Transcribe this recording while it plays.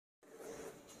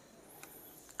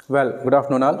Well, good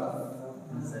afternoon all.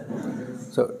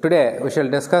 So today we shall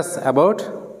discuss about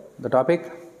the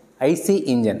topic IC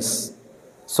engines.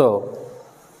 So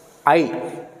IC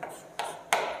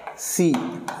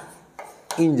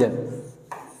engine.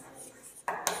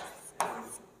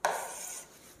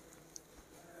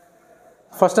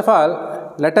 First of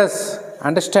all, let us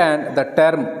understand the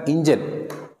term engine.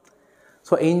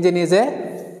 So engine is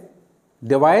a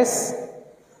device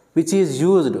which is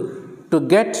used to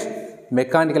get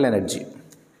mechanical energy.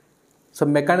 So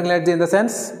mechanical energy in the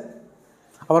sense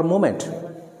our movement,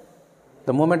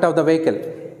 the movement of the vehicle.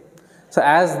 So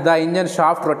as the engine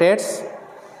shaft rotates,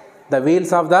 the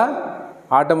wheels of the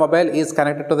automobile is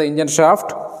connected to the engine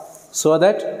shaft so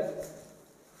that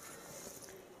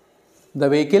the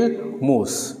vehicle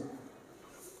moves.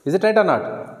 Is it right or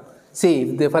not? See,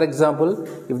 if they, for example,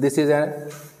 if this is a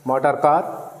motor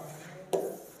car,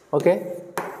 okay.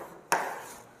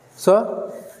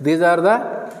 So these are the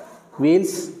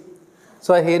wheels.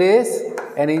 So here is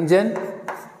an engine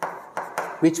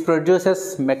which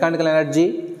produces mechanical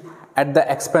energy at the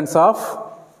expense of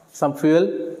some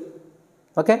fuel.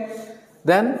 Okay.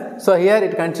 Then, so here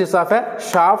it consists of a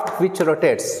shaft which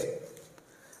rotates.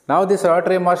 Now this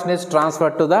rotary motion is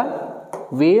transferred to the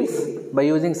wheels by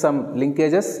using some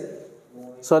linkages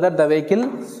so that the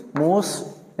vehicle moves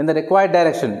in the required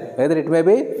direction, whether it may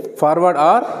be forward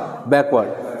or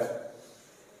backward.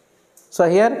 So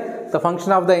here the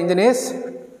function of the engine is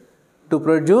to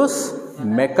produce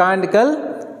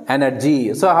mechanical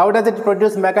energy. So how does it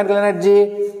produce mechanical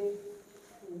energy?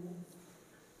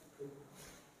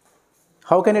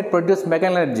 How can it produce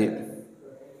mechanical energy?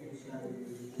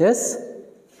 Yes?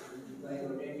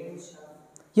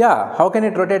 Yeah, how can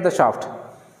it rotate the shaft?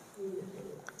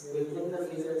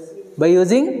 By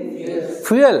using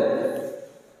fuel.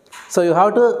 So you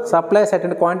have to supply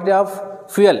certain quantity of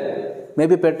fuel,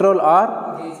 maybe petrol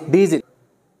or diesel.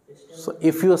 So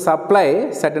if you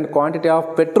supply certain quantity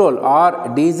of petrol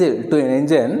or diesel to an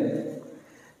engine,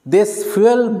 this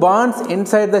fuel burns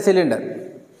inside the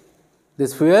cylinder.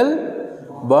 This fuel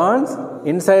burns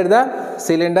inside the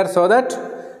cylinder so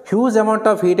that huge amount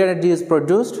of heat energy is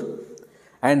produced,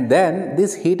 and then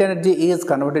this heat energy is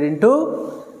converted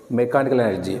into mechanical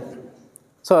energy.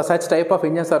 So such type of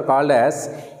engines are called as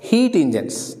heat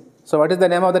engines. So what is the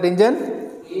name of that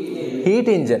engine? Heat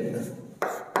engine.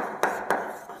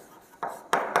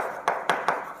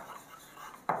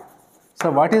 So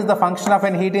what is the function of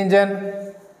an heat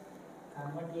engine?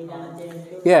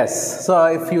 Yes, so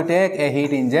if you take a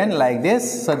heat engine like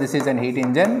this, so this is an heat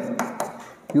engine,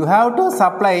 you have to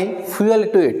supply fuel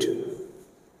to it.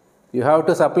 You have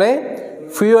to supply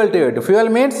fuel to it. Fuel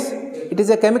means it is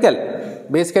a chemical.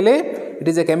 Basically, it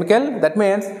is a chemical. That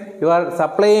means you are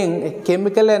supplying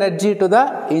chemical energy to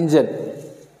the engine.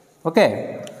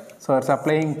 Okay. So, you are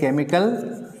supplying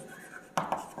chemical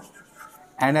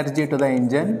energy to the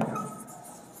engine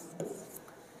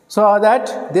so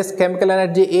that this chemical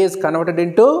energy is converted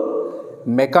into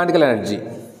mechanical energy.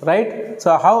 Right.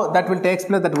 So, how that will take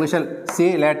place, that we shall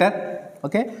see later.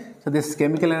 Okay. So, this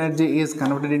chemical energy is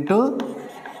converted into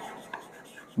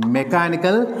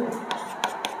mechanical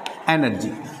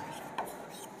energy.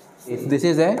 If this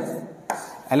is a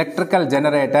electrical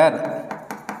generator,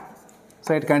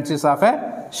 so it consists of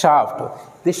a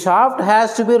shaft. The shaft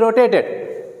has to be rotated.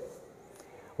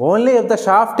 Only if the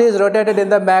shaft is rotated in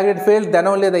the magnetic field, then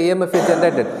only the EMF is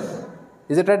generated.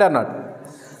 Is it right or not?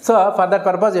 So, for that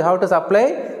purpose, you have to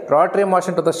supply rotary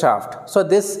motion to the shaft. So,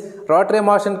 this rotary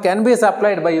motion can be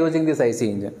supplied by using this IC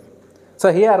engine.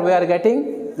 So, here we are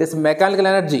getting this mechanical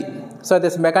energy. So,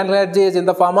 this mechanical energy is in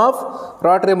the form of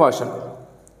rotary motion.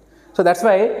 So, that's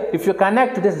why if you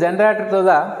connect this generator to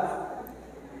the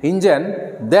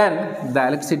engine, then the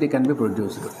electricity can be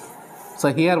produced.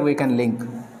 So, here we can link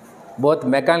both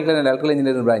mechanical and electrical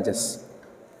engineering branches.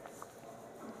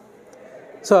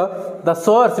 So, the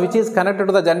source which is connected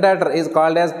to the generator is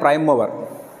called as prime mover.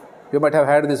 You might have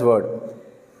heard this word.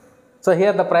 So,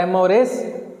 here the prime mover is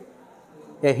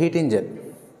a heat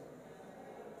engine.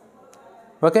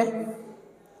 Okay?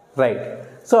 Right.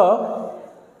 So,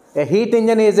 a heat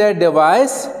engine is a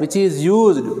device which is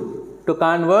used to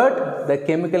convert the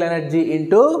chemical energy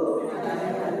into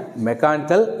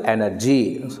mechanical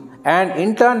energy. And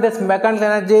in turn, this mechanical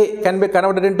energy can be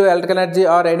converted into electrical energy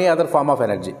or any other form of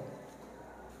energy.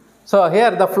 So,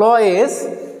 here the flow is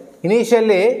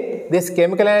initially this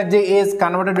chemical energy is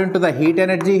converted into the heat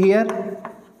energy here,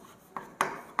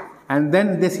 and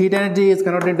then this heat energy is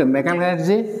converted into mechanical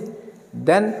energy,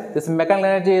 then this mechanical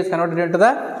energy is converted into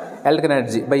the electrical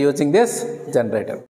energy by using this generator.